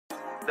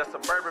The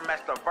Suburban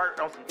Master Vert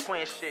on some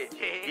twin shit.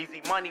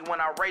 Easy money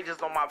when I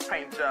rages on my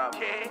paint job.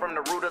 From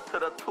the rooter to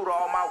the tutor,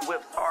 all my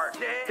whips hard.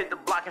 Hit the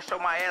block and show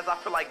my ass, I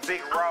feel like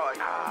Big Rod.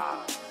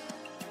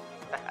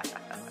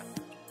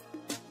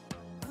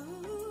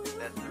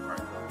 That's the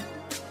first one.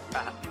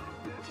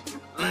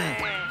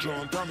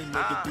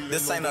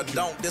 This ain't a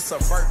don't, this a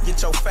vert,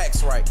 get your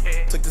facts right.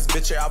 Took this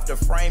bitch off the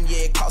frame,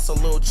 yeah, it costs a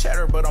little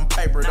cheddar, but I'm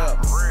papered up.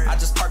 I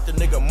just parked a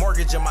nigga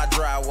mortgage in my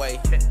driveway.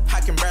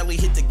 I can barely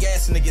hit the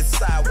gas and it gets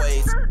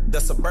sideways. The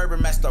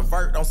Suburban Master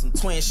Vert on some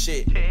twin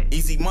shit.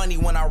 Easy money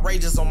when I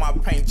rages on my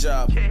paint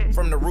job.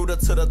 From the rooter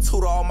to the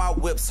tutor, all my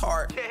whips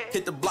hard.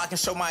 Hit the block and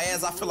show my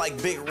ass, I feel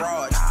like Big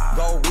Rod.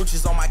 Gold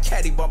Ruches on my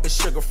caddy, bump is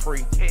sugar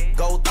free.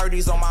 Gold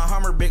 30s on my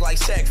Hummer, big like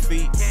Shaq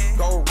feet.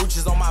 Gold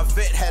Ruches on my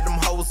vet, had them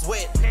hoes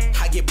wet.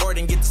 I get bored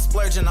and get the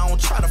splurge and I don't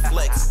try to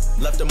flex.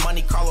 Left the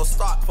money Carlos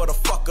stock for the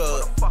fuck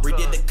up.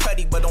 Redid the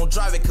cutty but don't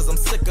drive it cause I'm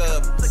sick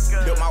of.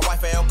 Built my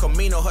wife at El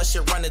Camino, her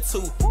shit running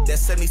too. That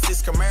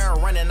 76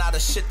 Camaro running out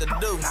of shit to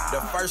do.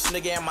 The first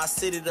nigga in my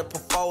city to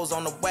propose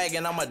on the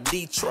wagon, I'm a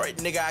Detroit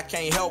nigga, I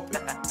can't help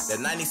it. The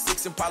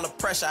 96 Impala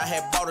pressure, I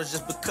had bought it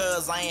just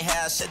because I ain't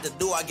had shit to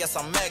do, I guess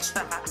I'm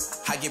extra.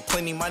 I get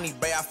plenty money,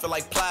 babe, I feel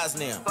like Plies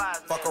now.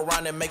 Fuck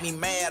around and make me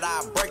mad,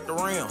 I break the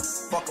rim.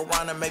 Fuck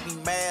around and make me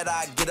mad,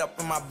 I get up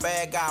in my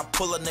bag, I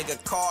pull a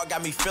nigga car,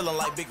 got me feeling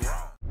like Big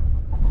Rod.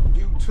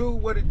 YouTube,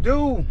 what it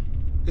do?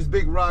 It's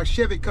Big Rod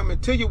Chevy coming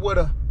to you with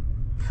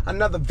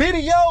another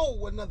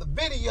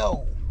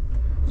video.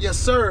 Yes,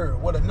 sir,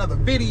 with another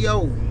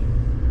video.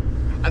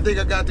 I think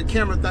I got the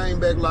camera thing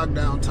back locked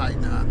down tight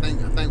now. I think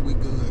we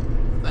good.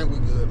 I think we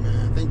good,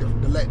 man. I think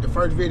the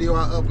first video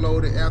I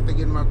uploaded after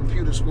getting my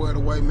computer squared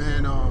away,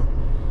 man,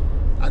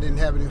 I didn't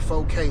have it in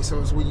 4K, so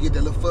it's when you get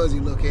that little fuzzy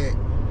look at.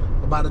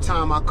 But by the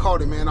time I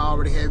caught it, man, I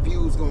already had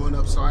views going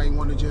up, so I didn't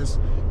want to just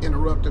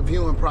interrupt the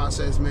viewing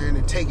process, man,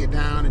 and take it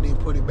down and then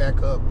put it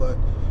back up. But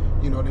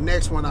you know, the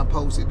next one I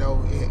posted,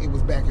 though, it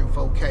was back in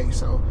 4K.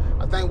 So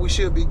I think we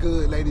should be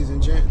good, ladies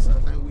and gents. I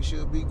think we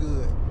should be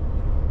good.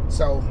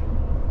 So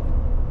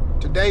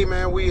today,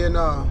 man, we in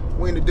the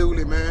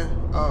dually, man.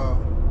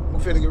 We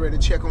finna get ready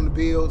to check on the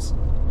builds.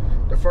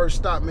 The first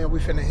stop, man, we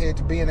finna head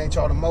to B&H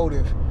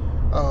Automotive.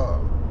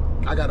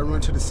 I gotta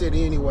run to the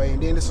city anyway.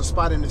 And then it's a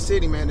spot in the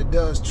city, man, that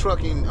does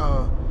trucking,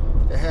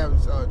 that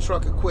has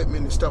truck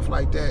equipment and stuff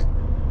like that.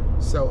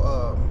 So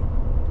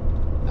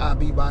I'll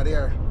be by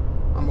there.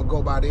 I'm gonna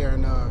go by there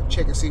and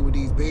check and see what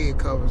these bed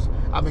covers.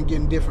 I've been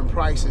getting different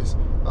prices.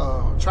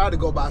 Tried to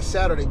go by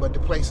Saturday, but the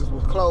places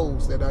was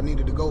closed that I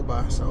needed to go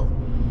by. So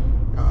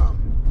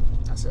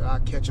I said I'll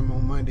catch them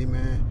on Monday,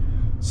 man.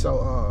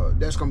 So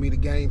that's gonna be the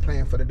game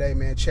plan for the day,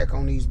 man. Check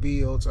on these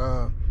builds.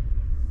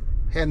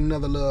 Had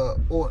another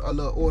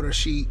little order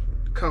sheet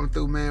come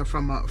through, man,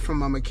 from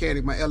my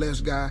mechanic, my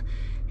LS guy.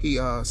 He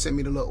sent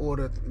me the little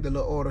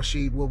order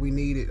sheet, what we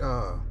needed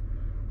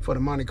for the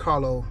Monte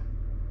Carlo.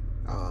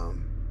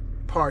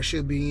 Part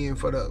should be in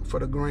for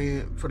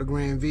the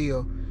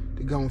Granville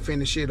to go and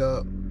finish it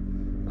up.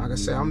 Like I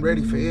said, I'm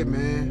ready for it,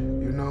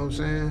 man. You know what I'm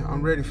saying?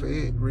 I'm ready for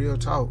it. Real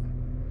talk.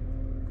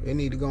 It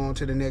need to go on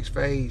to the next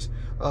phase.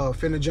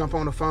 Finna jump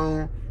on the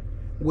phone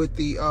with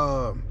the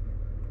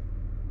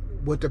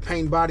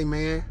paint body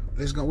man.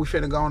 We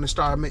finna go on and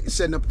start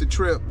setting up the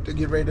trip to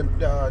get ready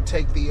to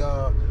take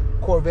the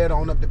Corvette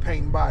on up the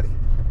paint and body.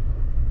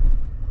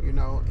 You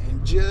know,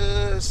 and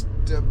just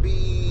to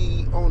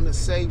be on the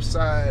safe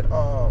side,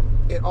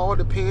 it all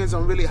depends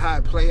on really how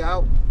it play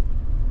out.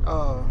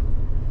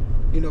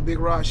 You know, Big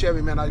Rod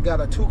Chevy, man, I got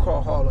a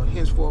 2-car hauler,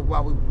 henceforth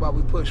while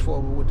we push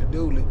forward with the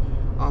dually.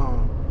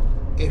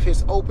 If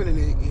it's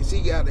opening, if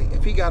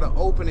he got an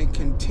opening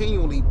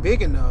continually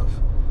big enough,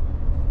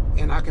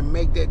 and I can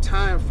make that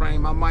time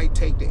frame, I might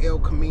take the El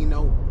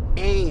Camino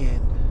and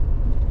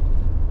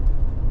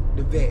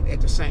the Vet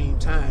at the same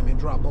time and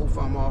drop both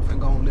of them off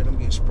and go and let them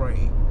get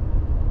sprayed.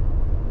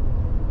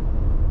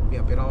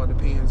 Yep, it all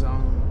depends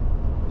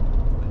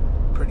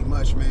on pretty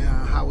much,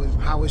 man,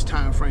 how is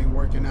time frame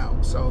working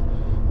out. So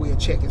we'll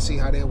check and see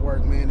how that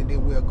work, man, and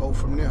then we'll go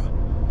from there.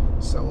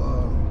 So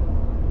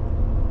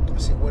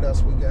let's see what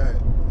else we got.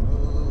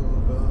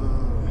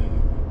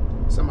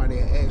 Somebody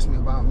had asked me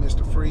about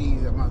Mr.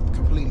 Freeze. Am I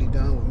completely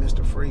done with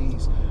Mr.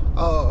 Freeze?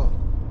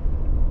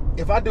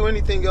 If I do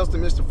anything else to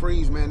Mr.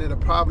 Freeze, man, it'll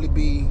probably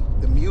be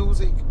the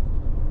music.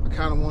 I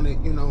kind of want to,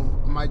 you know,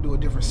 I might do a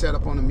different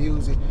setup on the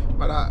music,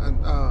 but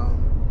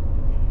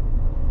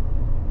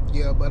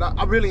yeah, but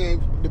I really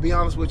ain't, to be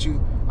honest with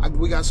you,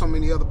 we got so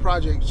many other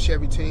projects,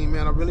 Chevy team,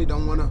 man, I really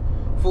don't want to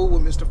fool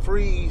with Mr.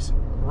 Freeze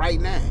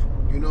right now,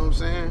 you know what I'm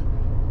saying?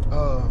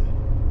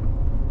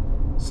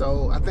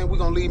 So I think we're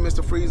going to leave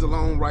Mr. Freeze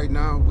alone right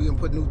now. We're going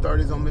to put new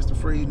 30s on Mr.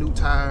 Freeze, new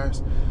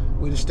tires.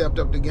 We just stepped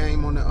up the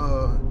game on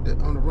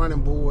the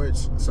running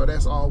boards, so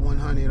that's all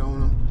 100 on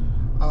them.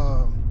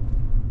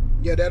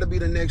 Yeah, that'll be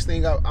the next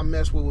thing I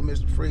mess with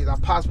Mr. Freeze. I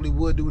possibly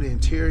would do the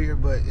interior,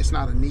 but it's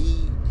not a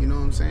need, you know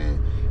what I'm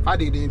saying? If I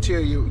did the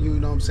interior, you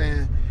know what I'm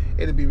saying,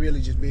 it'd be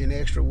really just being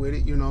extra with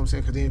it, you know what I'm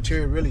saying? Because the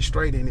interior really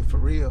straight in it for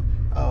real.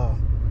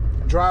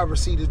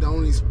 driver's seat is the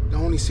only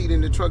seat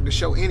in the truck to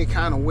show any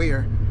kind of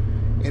wear.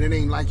 And it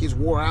ain't like it's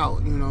wore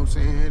out, you know what I'm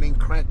saying? It ain't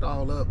cracked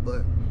all up,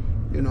 but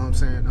you know what I'm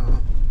saying?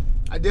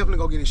 I definitely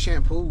gonna get it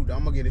shampooed.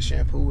 I'm gonna get it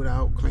shampooed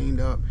out,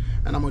 cleaned up,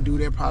 and I'm gonna do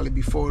that probably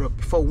before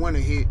winter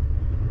hit.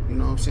 You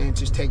know what I'm saying?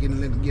 Just take it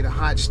and get a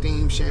hot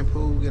steam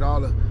shampoo, get all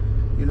the,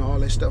 you know, all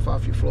that stuff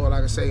off your floor.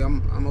 Like I say,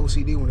 I'm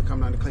OCD when it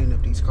comes down to cleaning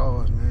up these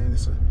cars, man.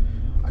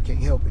 I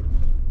can't help it.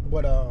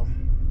 But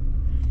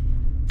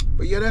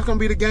yeah, that's gonna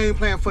be the game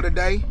plan for the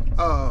day.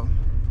 I'm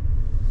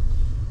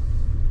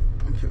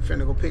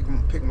finna go pick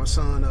my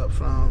son up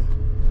from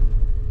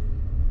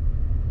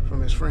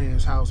his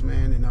friend's house,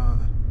 man, and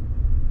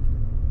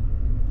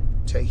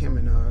take him,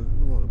 and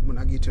when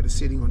I get to the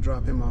city, I'm gonna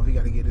drop him off. He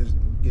gotta get his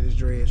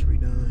dreads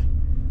redone.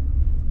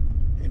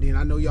 And then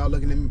I know y'all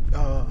looking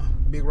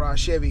at Big Rod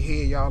Chevy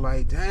here, y'all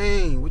like,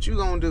 dang, what you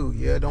gonna do?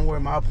 Yeah, don't worry,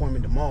 my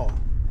appointment tomorrow.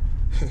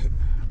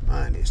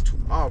 Mine is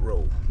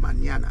tomorrow,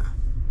 mañana.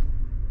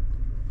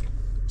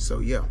 So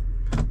yeah,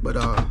 but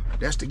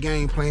that's the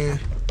game plan.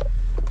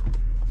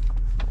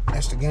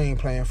 That's the game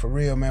plan for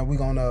real, man. We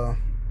gonna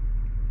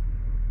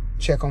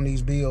check on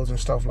these bills and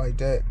stuff like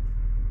that.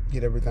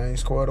 Get everything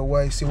squared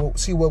away. See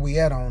where we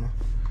at on them.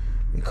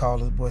 We call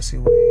this boy, see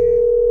where he at.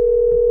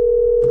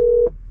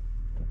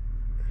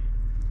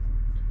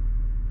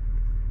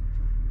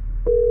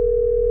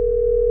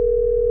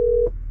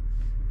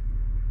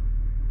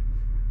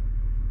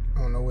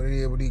 I don't know what it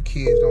is with these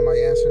kids. Don't like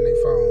answering their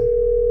phone.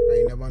 I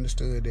ain't never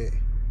understood that.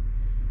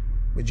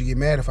 But you get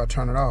mad if I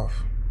turn it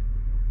off.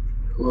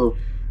 Hello.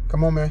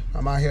 Come on, man.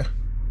 I'm out here.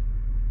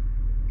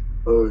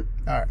 All right.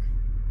 All right.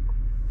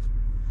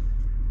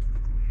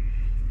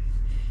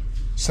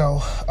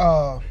 So,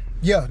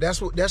 yeah, that's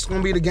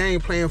gonna be the game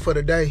plan for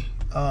the day.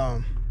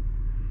 Gonna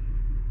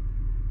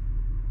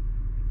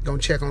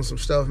check on some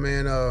stuff,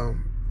 man.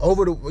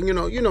 Over the,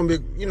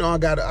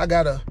 I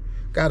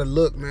gotta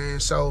look, man.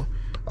 So,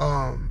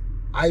 I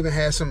even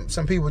had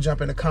some people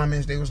jump in the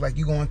comments. They was like,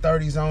 "You going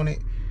 30s on it,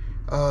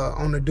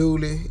 on the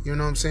dually?" You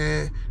know what I'm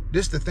saying?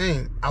 This the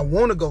thing. I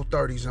want to go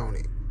 30s on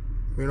it.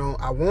 You know,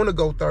 I want to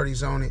go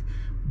 30s on it,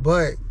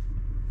 but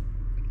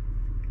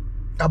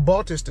I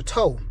bought this to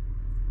tow.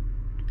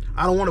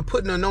 I don't want to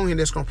put nothing on here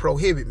that's gonna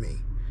prohibit me.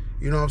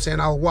 You know what I'm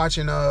saying? I was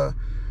watching YouTube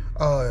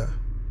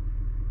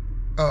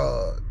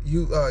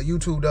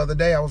the other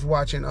day. I was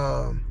watching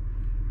who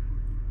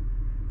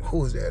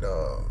was that?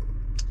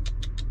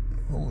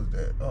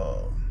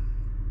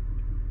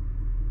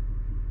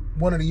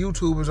 One of the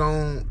YouTubers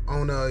on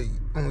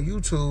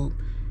YouTube.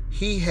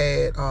 He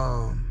had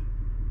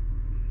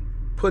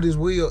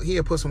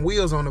put some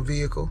wheels on the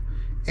vehicle,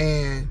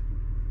 and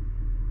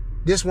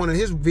this one of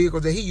his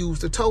vehicles that he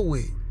used to tow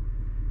with.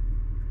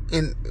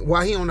 And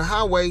while he on the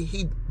highway,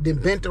 he then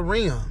bent the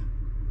rim.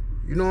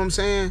 You know what I'm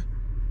saying?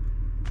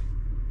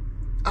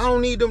 I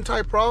don't need them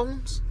type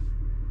problems.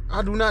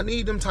 I do not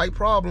need them type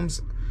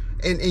problems.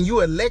 And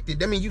you elected.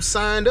 That means you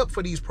signed up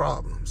for these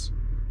problems.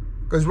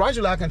 Because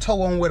rightfully I can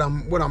tow on what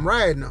I'm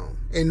riding on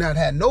and not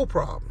have no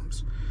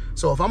problems.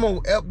 So if I'm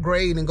gonna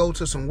upgrade and go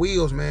to some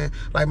wheels, man,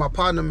 like my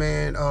partner,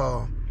 man,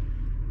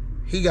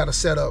 he got a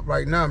setup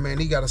right now, man.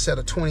 He got a set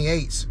of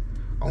 28s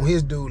on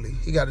his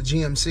dually. He got a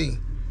GMC.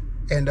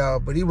 And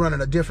but he running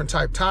a different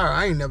type tire.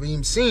 I ain't never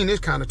even seen this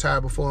kind of tire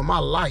before in my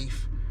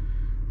life.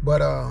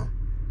 But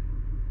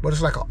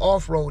it's like an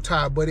off-road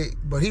tire, but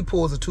he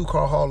pulls a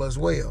 2-car hauler as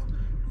well.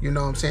 You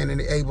know what I'm saying? And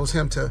it enables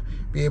him to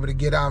be able to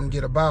get out and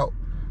get about.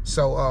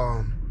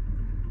 So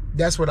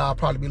that's what I'll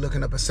probably be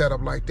looking up, a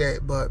setup like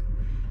that. But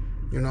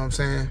you know what I'm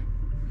saying?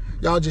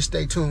 Y'all just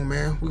stay tuned,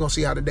 man. We're gonna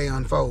see how the day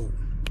unfold.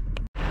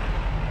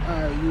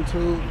 Alright,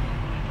 YouTube.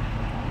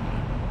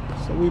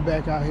 So we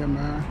back out here,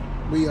 man.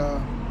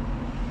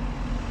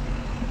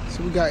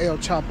 So we got El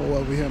Chapo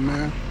over here,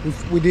 man.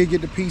 We did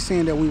get the piece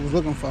in that we was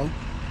looking for.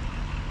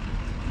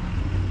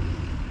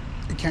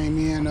 It came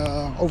in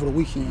over the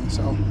weekend,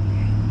 so.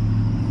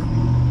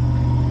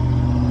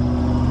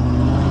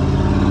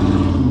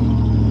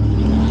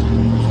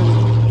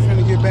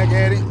 Finna get back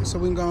at it so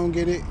we can go and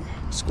get it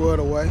squared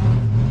away.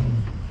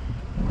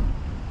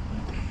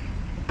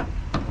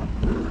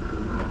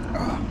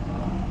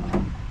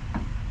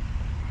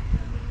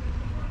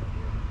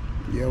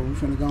 Yeah, we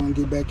finna go and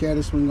get back at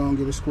it so we can go and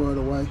get it squared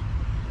away.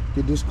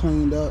 Get this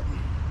cleaned up.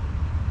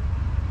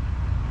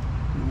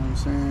 You know what I'm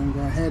saying?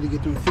 I had to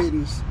get them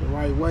fittings the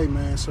right way,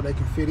 man, so they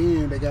can fit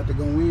in. They got to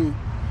go in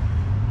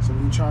so we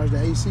can charge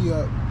the AC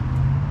up.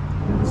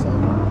 So,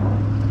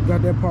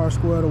 got that part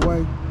squared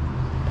away.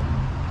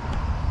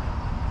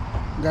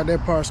 Got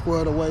that part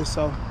squared away,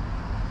 so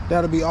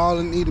that'll be all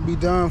that need to be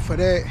done for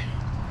that.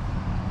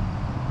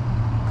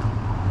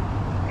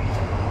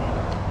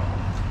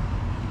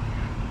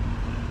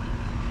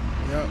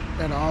 Yep,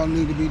 that'll all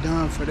need to be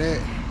done for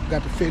that.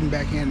 Got the fitting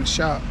back here in the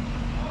shop.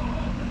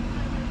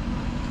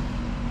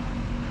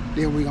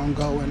 Then we gonna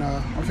go and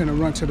I'm finna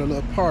run to the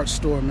little parts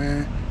store,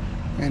 man,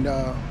 and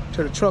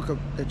to the truck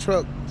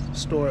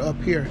store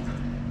up here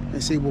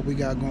and see what we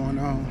got going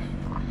on.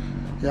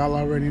 Y'all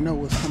already know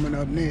what's coming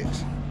up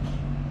next.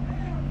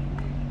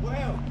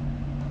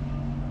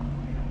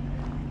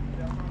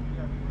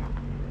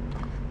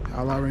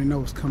 Y'all already know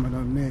what's coming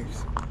up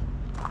next.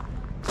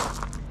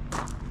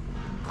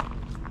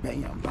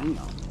 Bam, bam.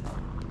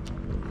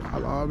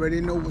 Y'all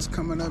already know what's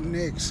coming up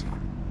next.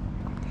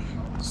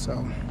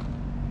 So,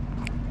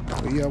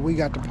 but yeah, we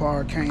got the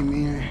par, came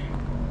in.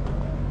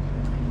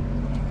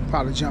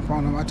 Probably jump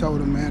on him. I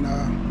told him, man,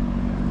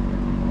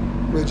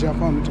 we'll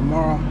jump on him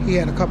tomorrow. He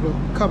had a couple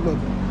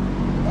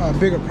of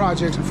bigger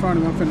projects in front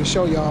of him. I'm finna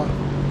show y'all.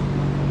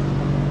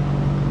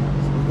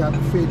 So we got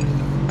the fitness.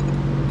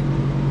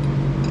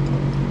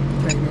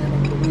 Came in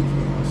over the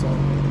weekend, so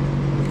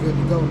we're good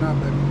to go now,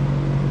 baby.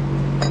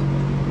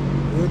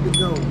 Good to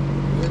go.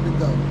 Good to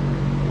go.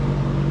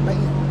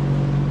 Bam.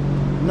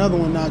 Another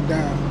one knocked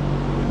down.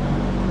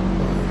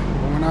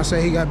 But when I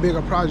say he got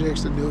bigger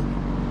projects to do,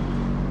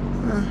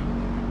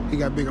 he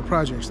got bigger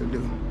projects to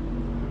do.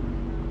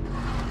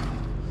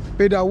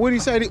 Big dog, what he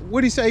say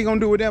he gonna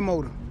do with that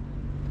motor?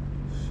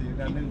 Shit,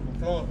 got niggas from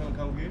Florence gonna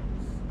come get it.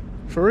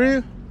 For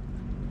real?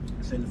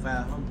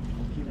 7,500.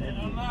 I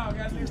don't know, I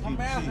got niggas from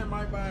Madison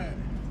might buy it.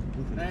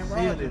 Name Sell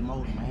Roger. that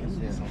motor, man.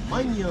 There's some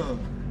money on.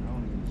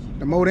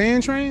 The motor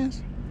and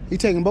trans? He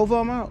taking both of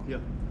them out? Yeah.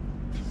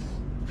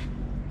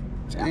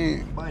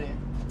 Damn. Buy that.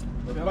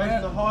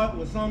 Replacing the heart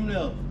with something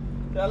else.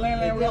 That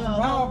landlady we got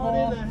some power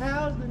for. in the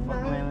house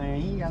tonight.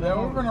 Yeah,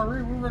 we're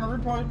gonna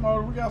replace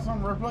motor. We got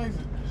something to replace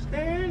it.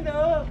 Stand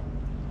up.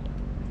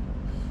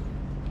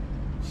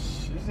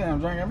 This damn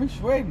drink got me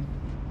sweating.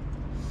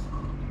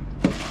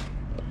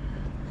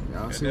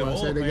 Y'all see why I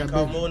said they got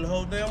cost big, more than the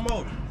whole damn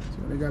motor.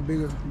 so they got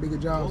bigger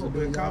jobs to do.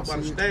 Y'all Cost by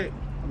the see it? state.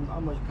 How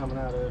much coming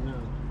out of it now?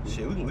 Shit,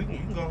 you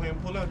can go ahead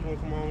and pull out. You wanna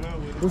come on out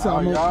with it? What's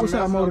our y'all what's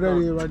our mess motor up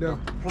that is right there?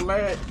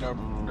 Flat.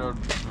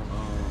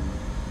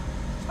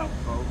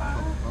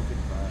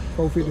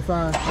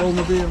 455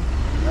 Oldsmobile.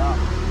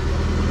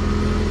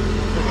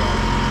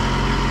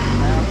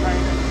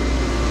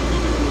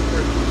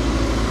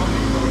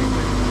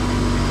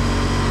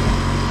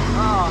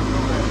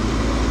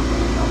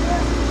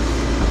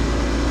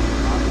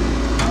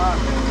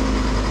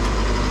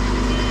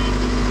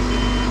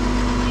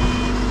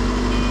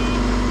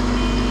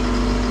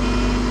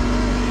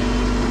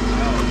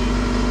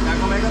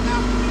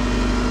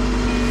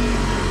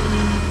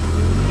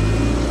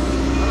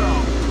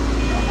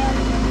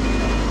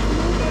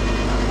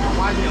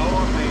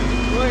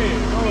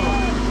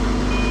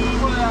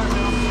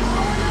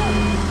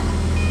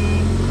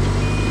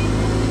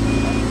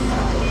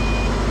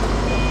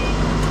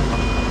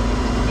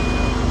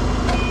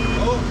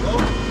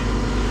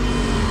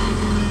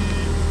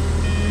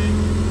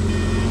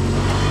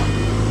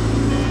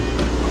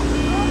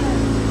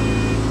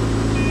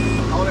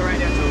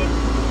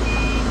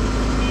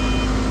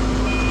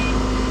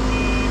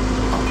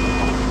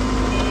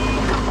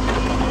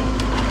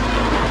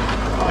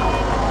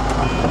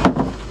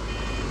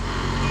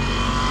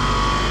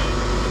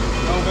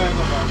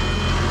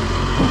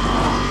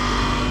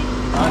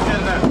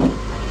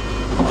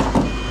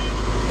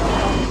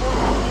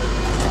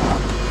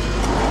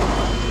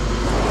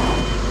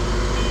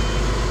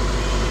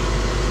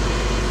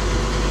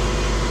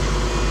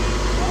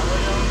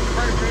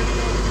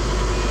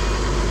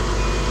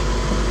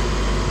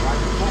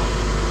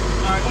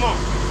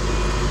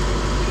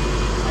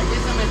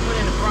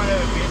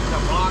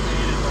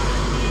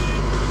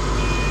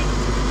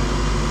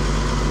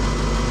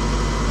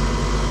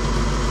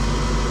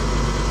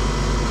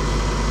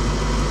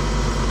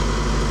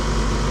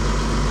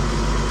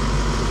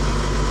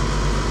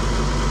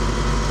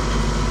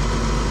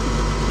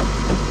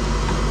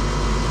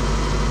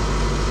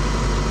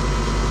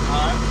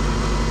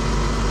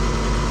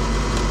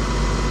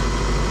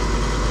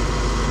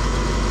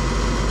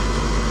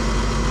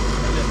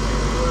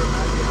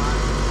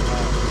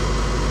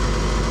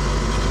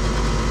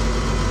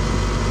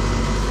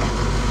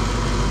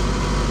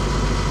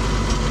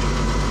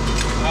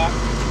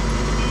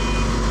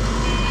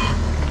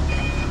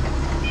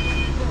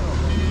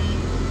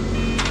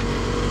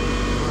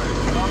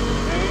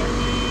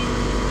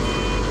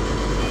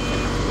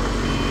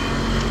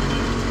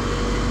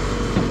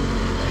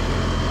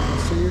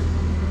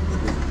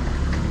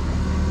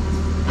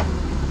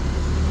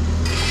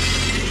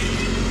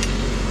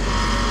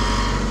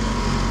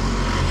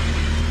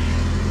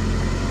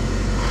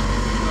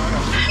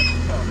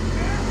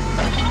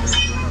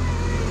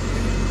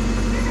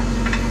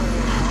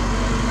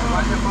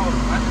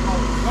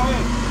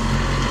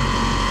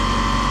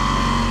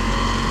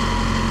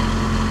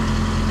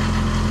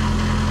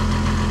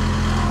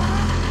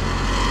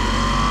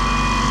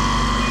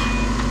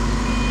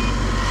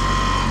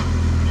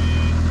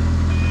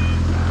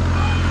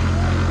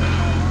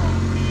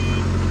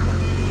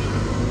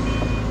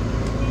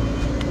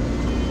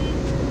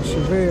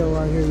 Chevelle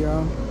right here,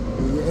 y'all.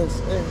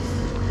 Yes, yes.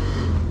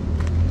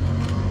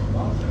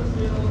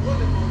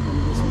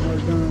 Get some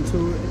work done to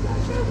it.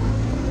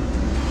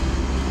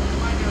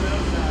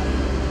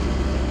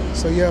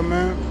 So yeah,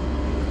 man.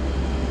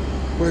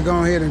 We're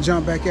going ahead and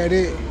jump back at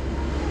it.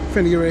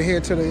 Finna get right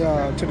here to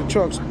the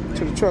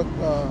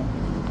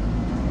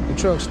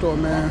truck store,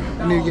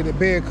 man. I need to get a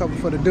bed cover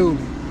for the dude.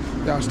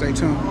 Y'all stay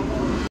tuned.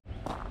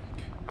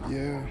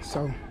 Yeah,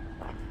 so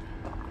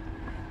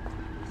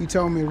he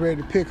told me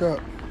ready to pick up.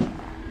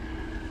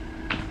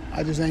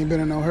 I just ain't been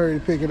in no hurry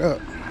to pick it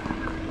up.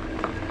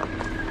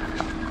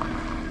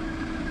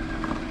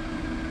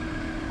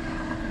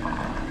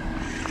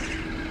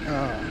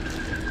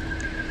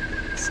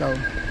 So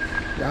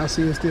y'all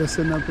see it still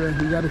sitting up there.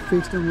 He got it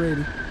fixed and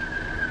ready.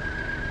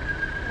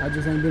 I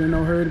just ain't been in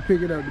no hurry to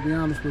pick it up, to be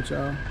honest with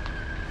y'all.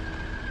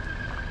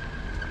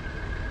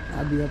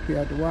 I'll be up here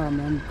after a while,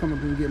 man. I'm gonna come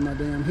up and get my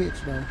damn hitch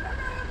though.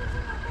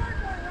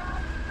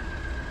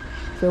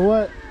 Say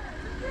what?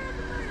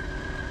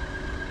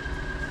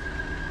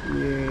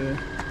 Yeah.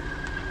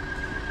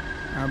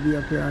 I'll be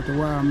up here after a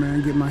while,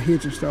 man, get my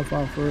hitch and stuff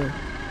off of it.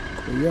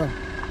 But yeah.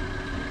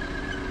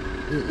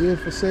 It is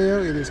for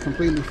sale. It is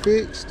completely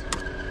fixed.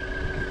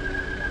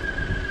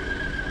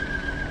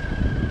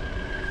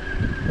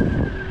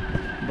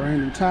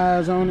 Brand new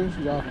tires on it,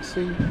 y'all can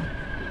see.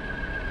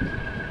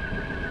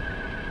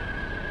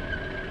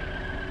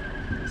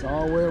 It's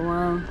all the way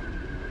around.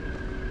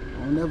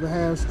 Don't never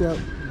have step.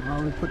 I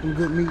already put them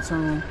good meats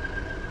on.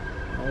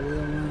 All the way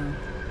around.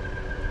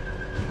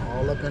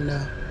 All up in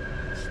there.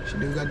 She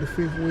do got the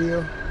fifth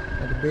wheel.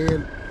 Got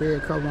the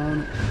bed cover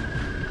on it.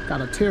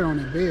 Got a tear on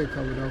that bed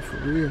cover though, for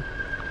real.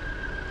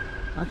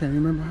 I can't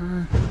remember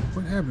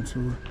what happened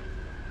to her.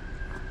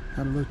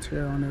 Had a little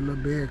tear on that little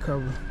bed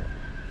cover.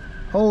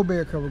 Whole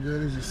bed cover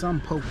good. There's just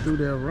something poked through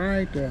there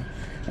right there.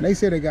 And they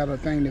said they got a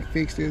thing that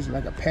fixed this,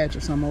 like a patch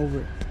or something over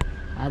it.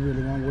 I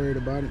really wasn't worried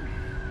about it.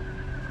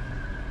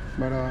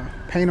 But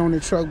paint on the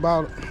truck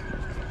about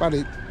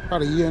a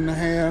year and a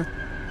half.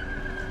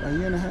 A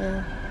year and a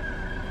half?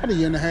 About a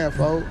year and a half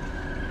old.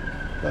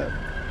 But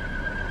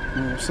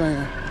you know what I'm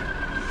saying?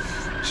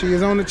 She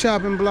is on the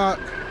chopping block.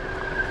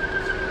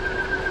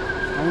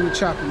 On the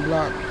chopping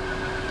block.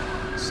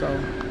 So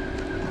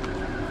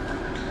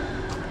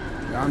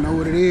y'all know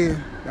what it is.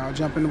 Y'all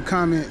jump in them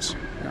comments.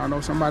 Y'all know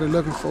somebody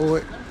looking for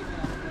it.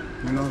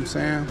 You know what I'm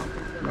saying?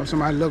 You know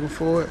somebody looking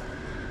for it.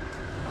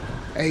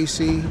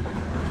 AC.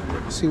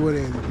 See what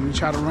it is. Let me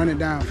try to run it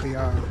down for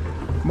y'all.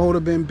 Motor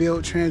been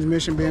built,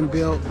 transmission been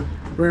built,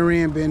 rear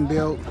end been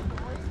built.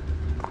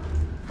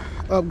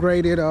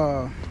 Upgraded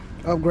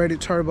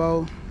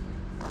turbo.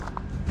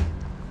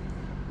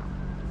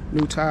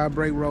 New tire,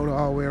 brake rotor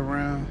all the way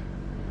around.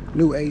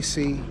 New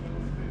AC.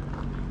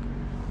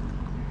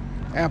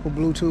 Apple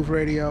Bluetooth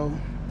radio.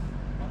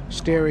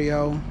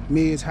 Stereo.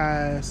 Mids,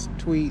 highs,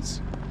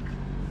 tweets.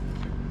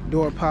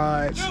 Door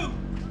pods.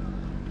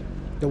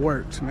 The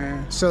works,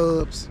 man.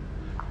 Subs.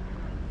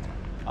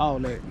 All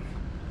that.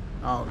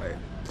 All that.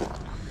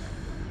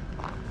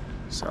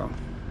 So,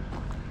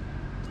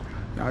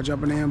 y'all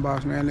jump in the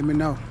inbox, man. Let me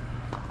know.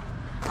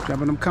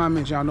 Jump in them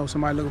comments. Y'all know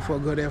somebody looking for a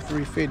good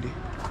F350.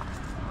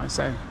 I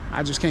say,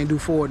 I just can't do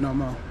Ford no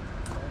more. You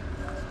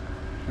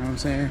know what I'm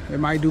saying? It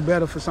might do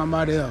better for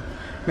somebody else.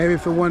 Maybe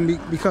if it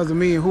wasn't because of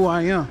me and who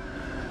I am.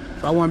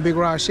 If I want Big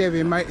Rod Chevy,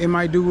 it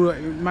might do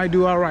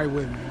all right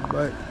with me.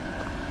 But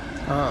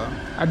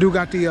I do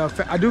got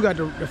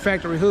the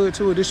factory hood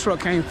too. This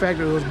truck came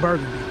factory, it was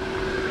burgundy.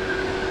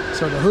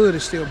 So the hood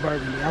is still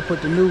burgundy. I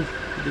put the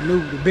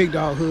big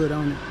dog hood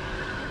on it,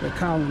 the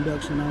cowl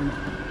induction on it.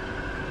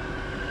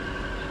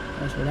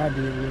 That's what I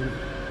did with it.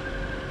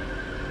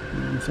 You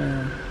know what I'm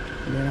saying?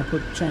 And then I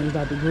changed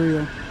out the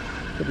grill,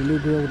 put the new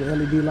grill with the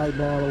LED light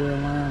bar all the way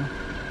around.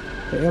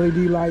 The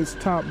LED lights,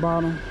 top,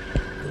 bottom.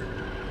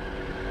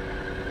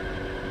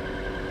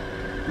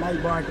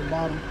 Light bar at the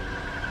bottom.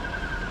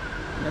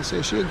 That's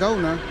it. She'll go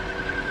now.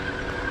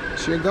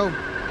 She'll go.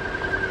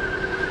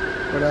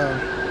 But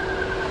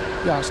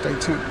y'all stay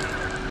tuned.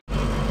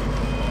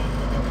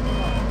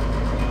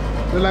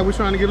 Look like we're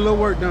trying to get a little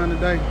work done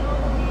today.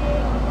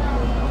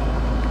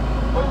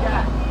 What you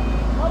got?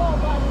 Hold on,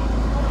 buddy.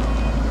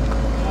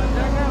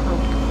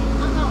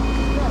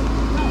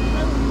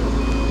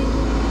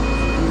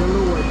 Get a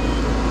little work.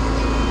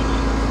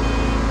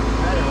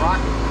 That is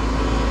rocket.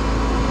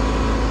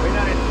 Wait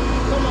on it.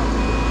 Come on.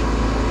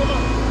 Come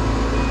on.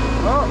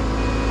 Oh.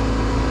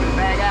 Get the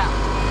bag out.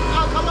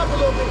 Oh, come up a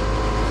little bit.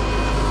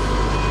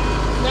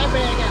 That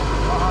bag out.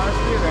 It's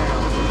still there.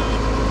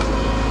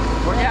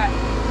 What you got?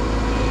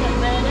 You got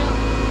the bag out?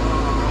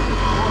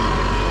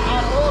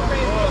 The oil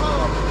pan still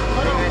home.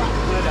 Hold on, buddy.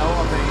 The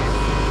oil pan.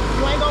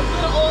 You ain't gonna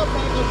get an oil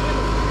pan. You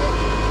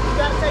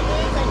gotta take the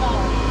intake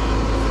off.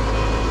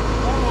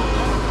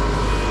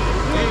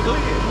 Hey, look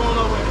at it. Come on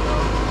over here.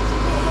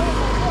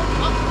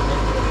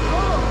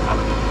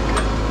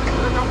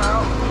 Come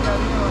out.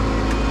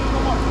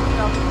 Come on.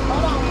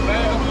 Hold on.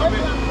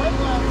 Break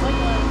line.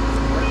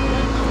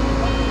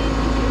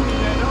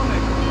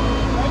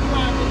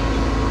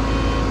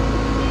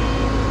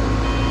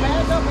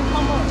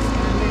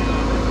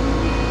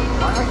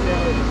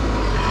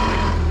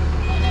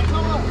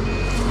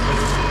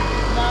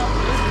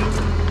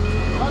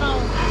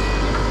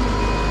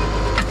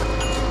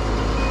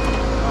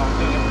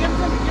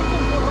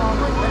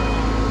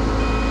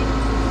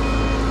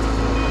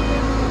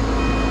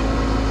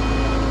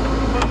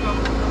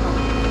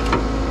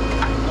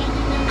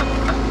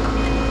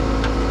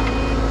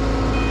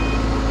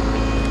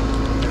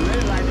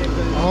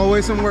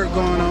 Always some work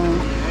going on.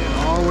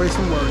 Always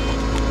some work.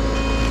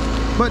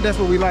 But that's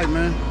what we like,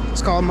 man.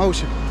 It's called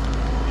motion.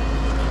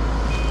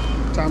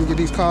 Time to get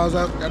these cars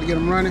up. Got to get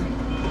them running.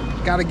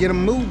 Got to get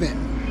them moving.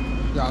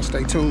 Y'all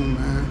stay tuned,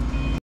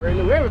 man. Brand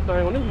new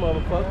everything on this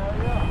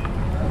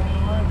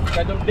motherfucker.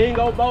 Got them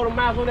dingo motor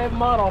mouse on that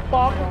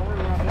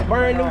motherfucker.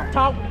 Brand new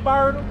top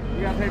burner.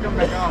 You gotta take them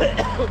back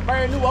off.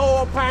 Brand new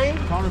oil paint.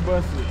 Tony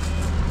busted.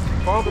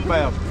 Funky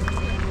bastard.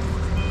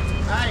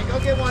 Hey, go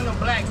get one of them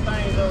black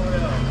things over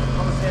there. I'm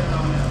gonna set it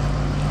on there.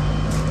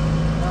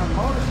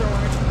 Motor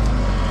showing.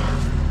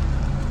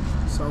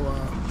 So,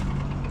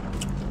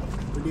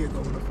 we did go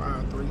with a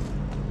 5.3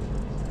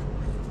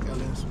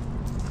 LS.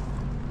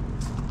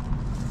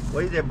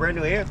 What is that brand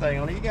new everything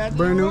on it? You got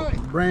Brand new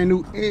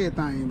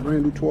everything.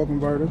 Brand new torque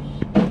converter.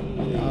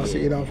 Y'all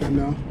see it off here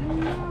now.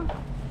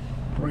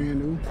 Brand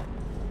new.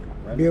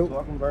 Built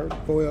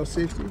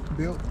 4L60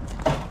 built.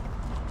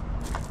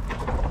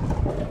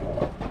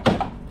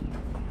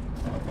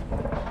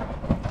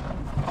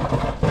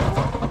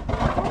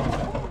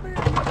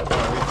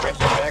 Refresh it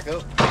back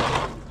up.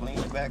 Clean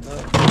it back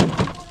up.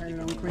 Turn it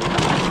on, clean it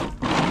up.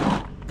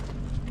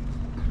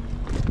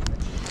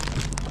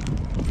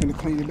 Finna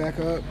clean it back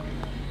up.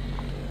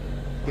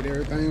 Get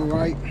everything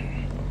right.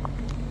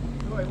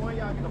 Wait, why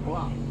y'all get a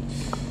block?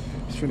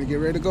 Just finna get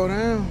ready to go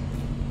down.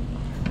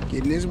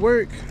 Getting this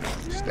work.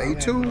 Stay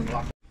tuned.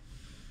 All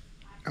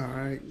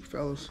right,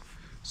 fellas.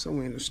 So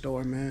we in the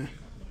store, man.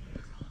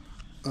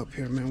 Up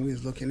here, man, we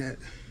was looking at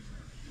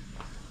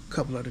a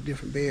couple of the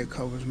different bed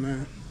covers,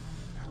 man.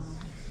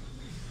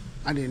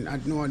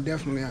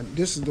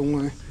 This is the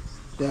one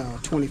the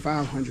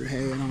 2500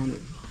 had on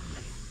it.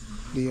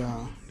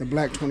 The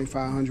black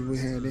 2500 we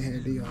had, they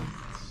had the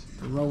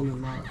rolling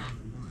lock.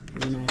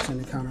 You know what I'm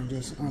saying? It kind of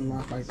just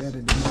unlock like that.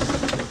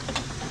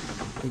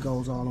 It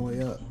goes all the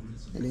way up.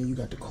 And then you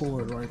got the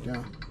cord right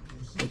there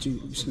that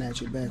you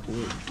snatch it back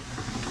with.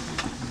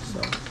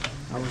 So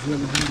I was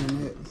really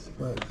digging that,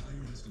 but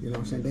you know what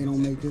I'm saying, they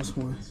don't make this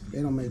one.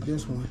 They don't make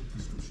this one.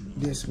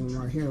 This one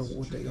right here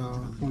with the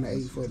on the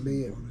 8-foot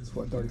bed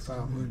for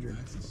 3,500.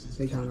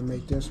 They kind of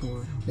make this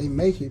one. They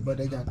make it, but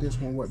they got this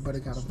one, but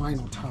it got a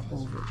vinyl top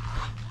over it.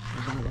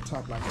 A vinyl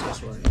top like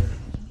this right here.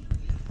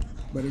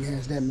 But it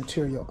has that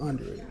material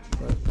under it,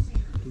 but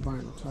the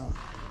vinyl top.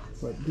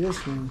 But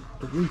this one,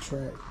 the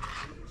retract,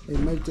 they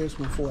make this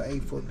one for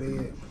an 8-foot bed.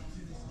 You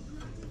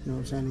know what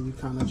I'm saying? And you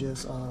kind of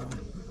just,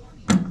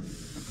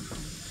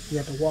 you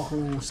have to walk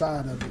along the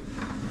side of it.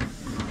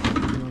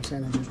 You know what I'm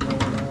saying? And just roll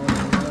it all the way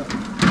up.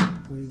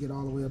 When you get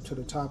all the way up to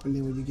the top, and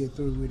then when you get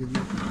through with it, you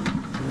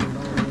roll it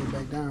all the way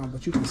back down.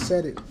 But you can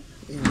set it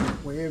in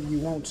wherever you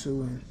want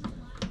to, and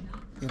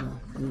you know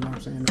what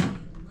I'm saying?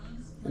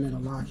 And it'll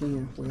lock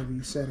in wherever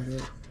you set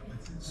it at.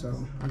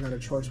 So I got a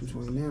choice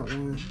between that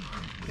one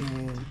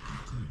and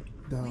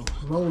the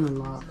rolling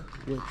lock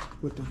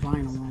with the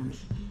vinyl on it.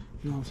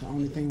 You know what I'm saying?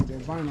 Only thing with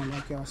that vinyl,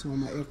 like y'all see on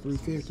my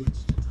F350,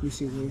 you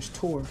see where it's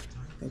tore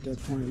at that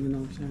point. You know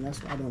what I'm saying?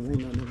 That's why I don't want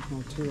nothing that's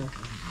gonna tear.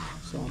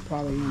 So I'll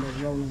probably end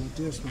up rolling with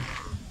this one.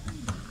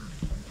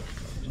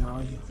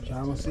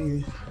 Y'all gonna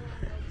see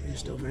it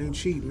stuff ain't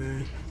cheap,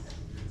 man.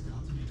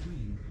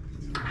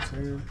 You know what I'm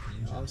saying?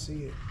 Y'all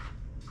see it.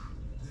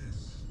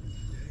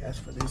 That's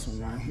for this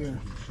one right here.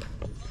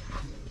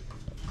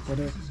 But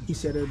he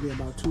said it'd be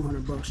about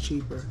 $200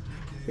 cheaper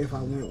if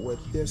I went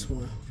with this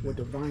one with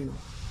the vinyl.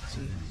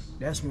 See,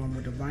 that's one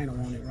with the vinyl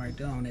on it right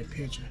there on that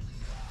picture.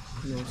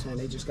 You know what I'm saying?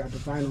 They just got the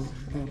vinyl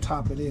on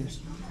top of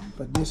this,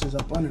 but this is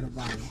up under the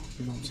vinyl.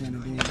 You know what I'm saying?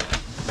 And then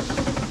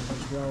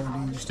just roll, and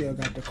then you still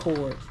got the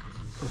cord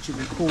that you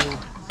can pull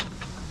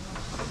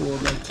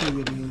back to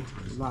you, then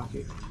lock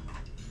it.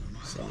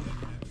 So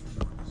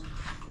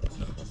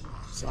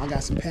I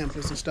got some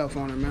pamphlets and stuff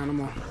on it, man. I'm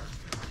gonna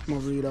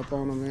read up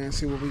on them, man,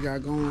 see what we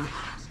got going.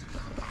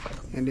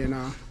 And then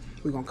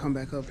we're gonna come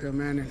back up here,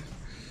 man, and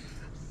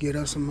get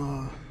us a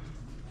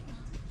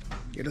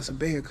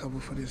bed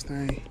cover for this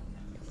thing.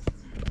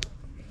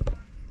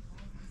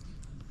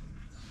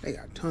 They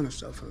got a ton of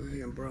stuff over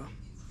here, bro.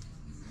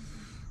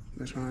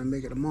 They're trying to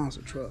make it a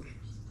monster truck.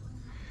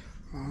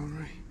 All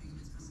right.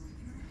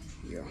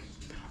 Yeah.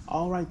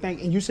 All right,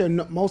 and you said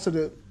most of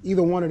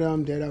either one of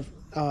them that have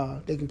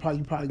you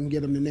probably can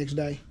get them the next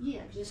day.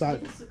 Yeah, just so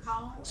give us a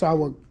call. So I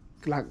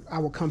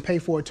will come pay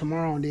for it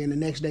tomorrow, and then the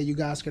next day you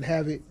guys could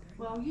have it.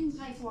 Well, you can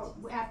pay for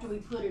it after we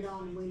put it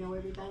on and we know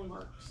everything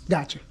works.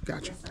 Gotcha.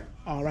 Yes, sir.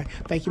 All right.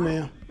 Thank you,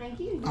 ma'am.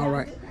 Thank you. All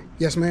right.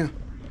 Yes, ma'am.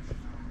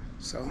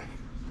 So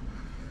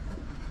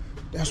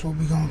that's what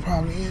we're gonna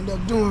probably end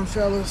up doing,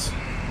 fellas.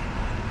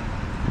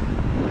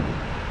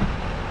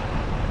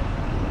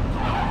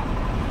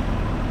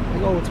 They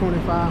go with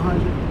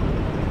 2,500.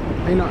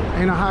 Ain't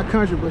a high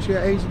country, but she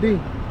HD.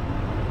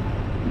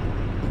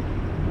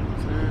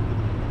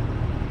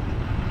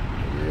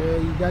 Yeah,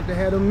 you got to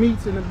have them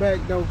meats in the back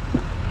though.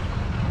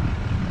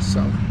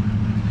 So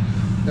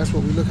that's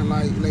what we're looking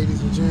like, ladies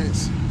and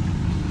gents.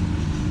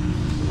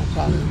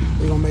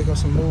 We're gonna make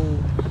us a move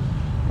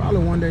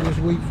probably one day this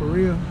week for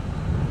real.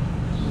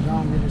 We're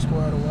gonna get it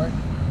squared away.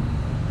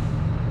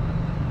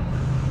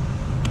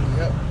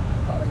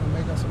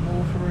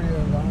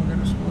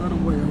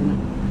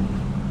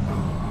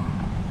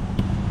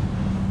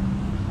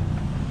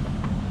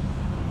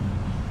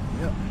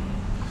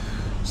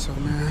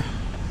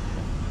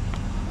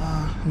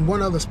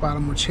 One other spot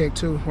I'm gonna check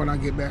too when I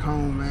get back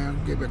home,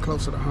 man. Get back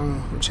closer to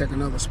home. We'll check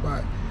another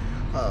spot.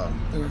 I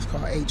think it's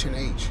called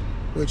H&H.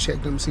 We'll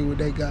check them, see what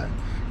they got.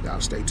 Y'all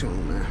stay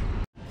tuned, man.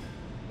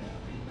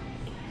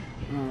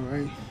 All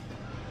right.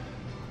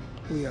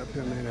 We up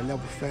here, man, at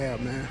Level Fab,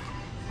 man.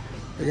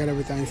 They got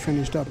everything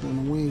finished up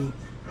on the wing.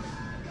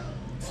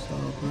 So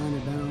grind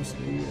it down,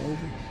 smooth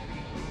over.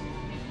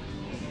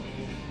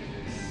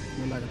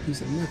 Look like a piece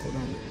of nickel,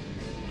 don't it?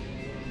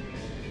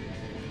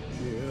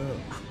 Yeah.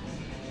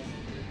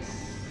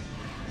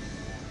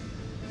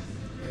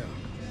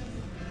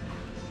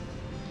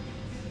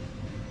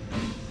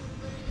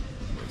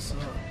 What's up?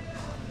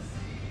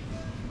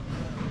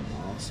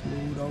 All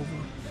smooth over.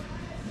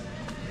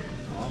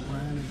 All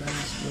grinded down,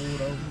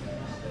 smooth over.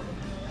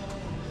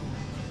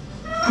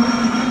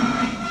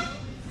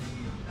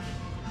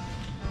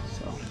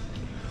 So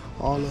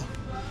all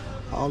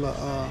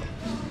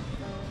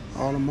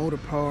the motor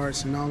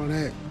parts and all of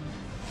that,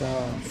 the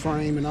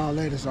frame and all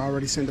that is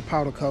already sent to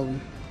powder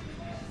coating.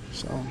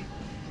 So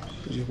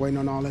we're just waiting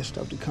on all that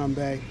stuff to come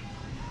back.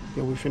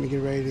 Yeah, we're finna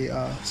get ready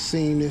to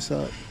seam this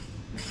up.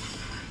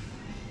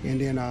 And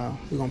then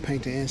we're gonna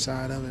paint the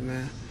inside of it,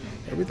 man.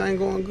 Everything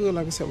going good.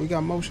 Like I said, we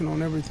got motion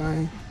on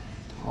everything.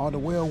 All the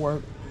wheel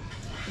work,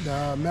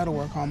 the metal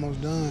work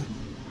almost done.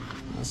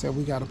 I said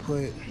we gotta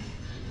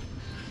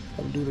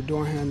do the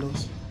door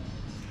handles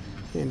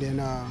and then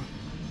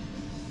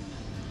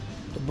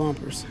the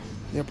bumpers.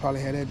 They'll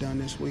probably have that done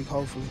this week,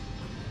 hopefully.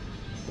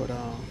 But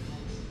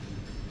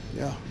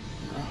yeah,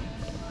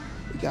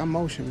 we got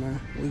motion,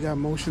 man. We got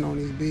motion on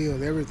these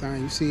builds,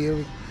 everything. You see,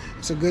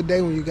 it's a good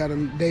day when you got a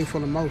day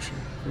full of motion.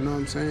 You know what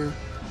I'm saying?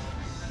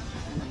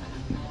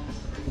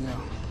 Yeah,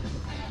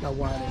 got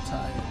wire that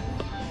tire.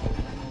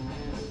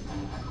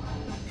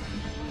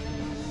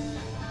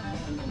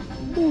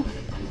 Woo.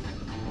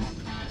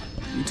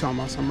 You talking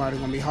about somebody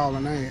gonna be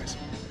hauling ass.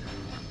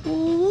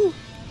 Woo.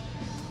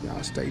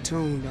 Y'all stay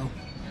tuned though.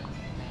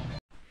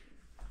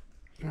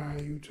 Alright,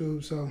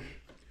 YouTube, so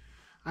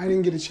I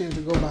didn't get a chance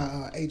to go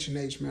by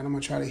H&H, man. I'm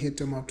gonna try to hit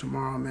them up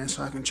tomorrow, man,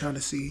 so I can try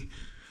to see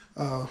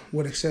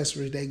what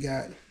accessories they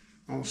got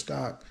on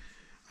stock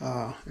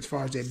as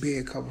far as that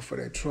bed cover for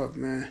that truck,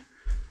 man.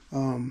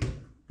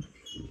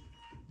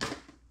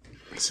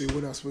 Let's see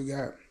what else we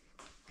got.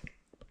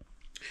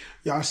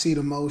 Y'all see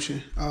the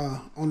motion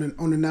on the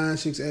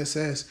 9.6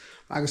 SS.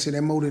 Like I said,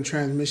 that motor and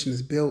transmission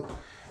is built.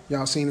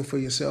 Y'all seen it for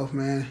yourself,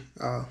 man.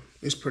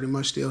 It's pretty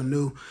much still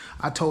new.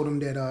 I told him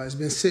that it's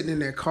been sitting in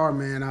that car,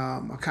 man.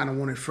 I kind of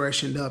want it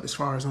freshened up as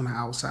far as on the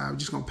outside. We're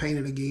just gonna paint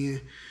it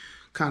again,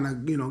 kind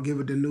of, you know, give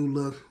it the new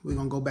look. We're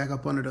gonna go back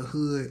up under the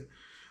hood,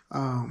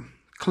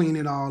 clean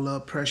it all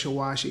up, pressure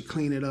wash it,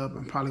 clean it up.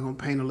 I'm probably gonna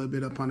paint a little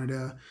bit up under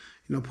there,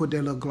 you know, put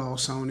that little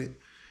gloss on it,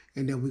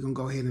 and then we're gonna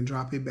go ahead and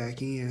drop it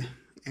back in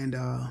and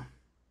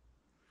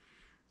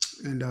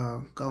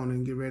go on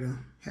and get ready to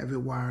have it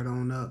wired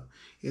on up.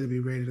 It'll be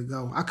ready to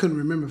go. I couldn't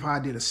remember if I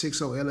did a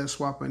 6.0 LS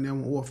swap in there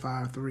or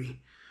 5.3.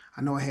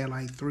 I know I had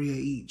like 3 of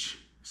each.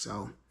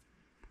 So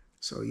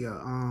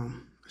yeah,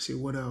 let's see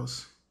what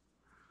else.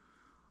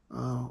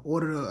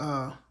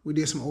 We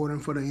did some ordering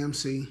for the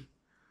MC.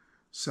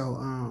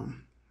 So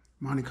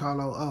Monte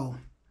Carlo,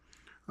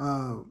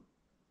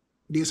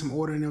 did some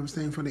ordering and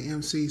everything for the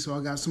MC. So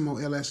I got some more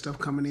LS stuff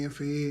coming in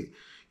for it.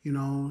 You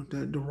know,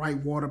 the right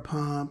water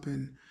pump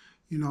and,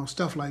 you know,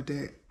 stuff like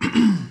that.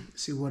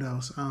 See what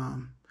else.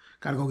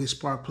 Got to go get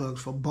spark plugs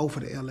for both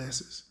of the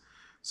LS's.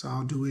 So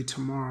I'll do it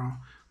tomorrow.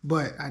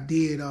 But I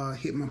did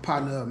hit my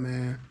partner up,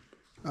 man.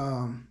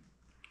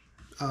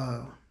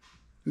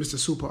 Mr.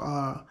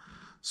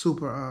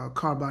 Super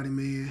Car Body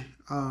Man.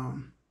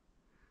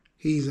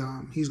 He's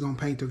gonna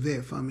paint the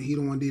vet for me. He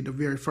the one did the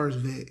very first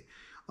vet.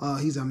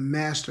 He's a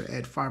master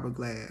at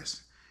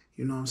fiberglass.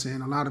 You know what I'm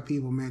saying? A lot of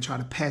people, man, try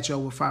to patch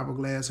over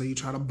fiberglass or you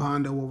try to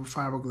bond over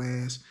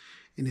fiberglass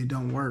and it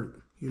don't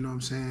work. You know what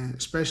I'm saying?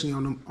 Especially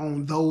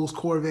on those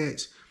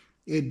Corvettes,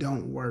 it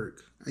don't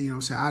work. You know what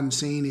I'm saying? I done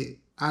seen it.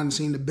 I done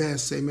seen the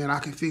best say, man, I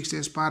can fix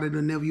that spot.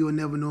 You would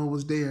never know it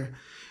was there.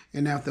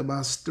 And after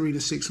about 3 to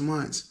 6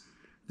 months,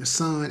 the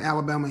sun,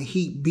 Alabama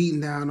heat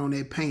beating down on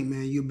that paint,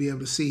 man, you'll be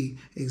able to see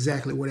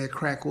exactly where that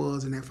crack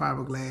was in that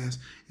fiberglass.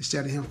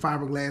 Instead of him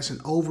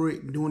fiberglassing over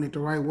it and doing it the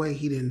right way,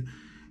 he didn't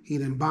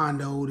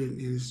bondoed it, and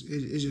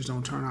it just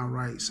don't turn out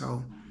right.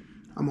 So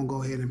I'm gonna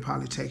go ahead and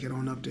probably take it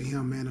on up to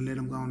him, man, and let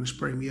him go on and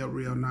spray me up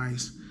real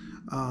nice.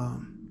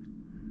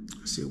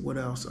 Let's see what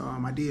else.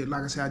 I did,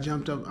 like I said, I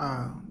jumped up.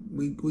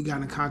 We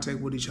got in contact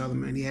with each other,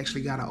 man. He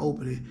actually got an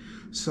opening,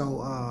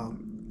 so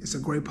it's a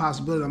great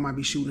possibility I might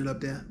be shooting it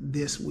up there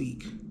this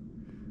week.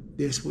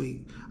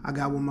 I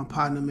got with my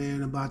partner,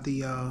 man, about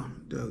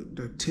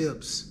the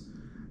tips,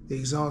 the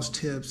exhaust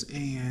tips,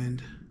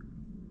 and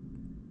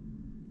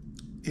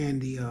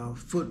the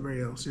foot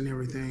rails and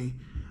everything.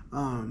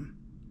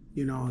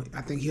 You know,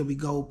 I think he'll be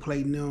gold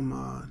plating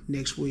them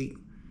next week.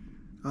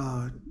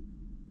 I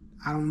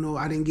don't know.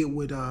 I didn't get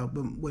with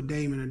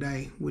Damon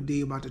today, with D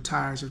about the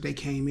tires, if they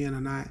came in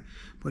or not.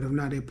 But if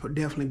not, they'll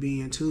definitely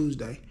be in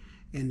Tuesday.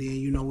 And then,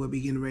 you know, we'll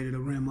be getting ready to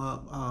rim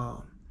up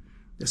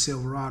the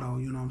Silverado,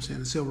 you know what I'm saying?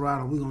 The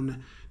Silverado,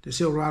 the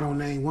Silverado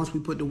name, once we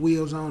put the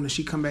wheels on and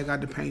she come back out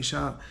the paint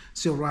shop,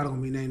 Silverado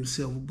gonna be named the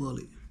Silver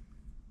Bullet.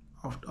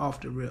 Off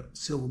the rip,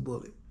 Silver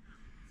Bullet.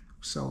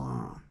 So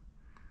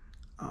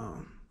I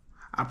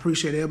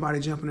appreciate everybody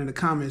jumping in the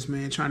comments,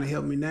 man, trying to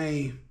help me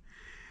name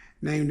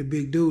the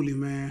Big Dooley,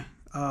 man.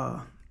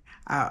 To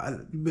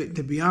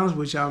be honest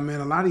with y'all,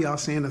 man, a lot of y'all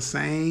saying the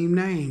same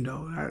name,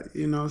 though.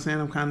 You know what I'm saying?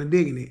 I'm kind of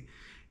digging it.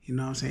 You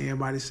know what I'm saying?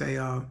 Everybody say,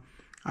 I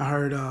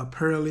heard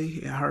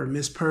Pearly, I heard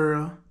Miss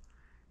Pearl,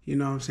 you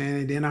know what I'm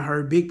saying? And then I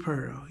heard Big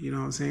Pearl, you know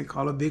what I'm saying?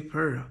 Call her Big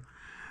Pearl.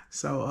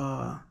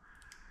 So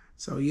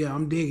yeah,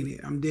 I'm digging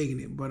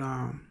it. But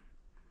I'm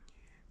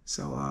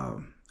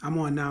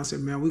gonna announce it,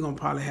 man. We're gonna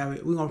probably have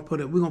it. We're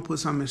gonna put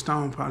something in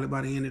stone probably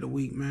by the end of the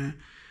week, man.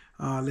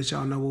 Let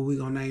y'all know what we're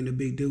gonna name the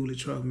Big Dooley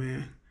truck,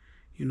 man.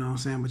 You know what I'm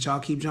saying? But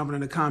y'all keep jumping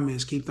in the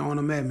comments, keep throwing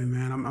them at me,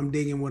 man. I'm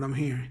digging what I'm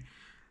hearing.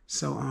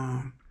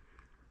 So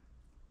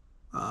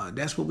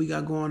that's what we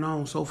got going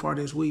on so far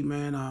this week,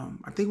 man.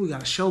 I think we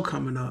got a show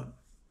coming up.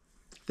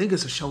 I think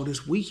it's a show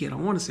this weekend. I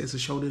want to say it's a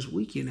show this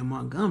weekend in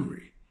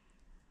Montgomery.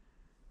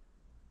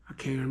 I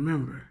can't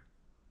remember.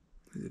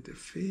 Is it the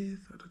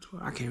 5th or the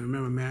 12th? I can't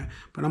remember, man.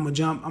 But I'm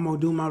gonna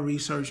do my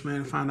research, man,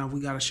 and find out if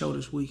we got a show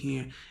this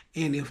weekend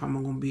and if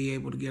I'm gonna be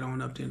able to get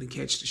on up there to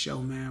catch the show,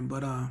 man.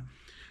 But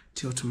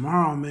till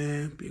tomorrow,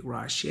 man, Big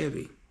Rod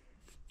Chevy,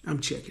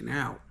 I'm checking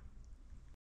out.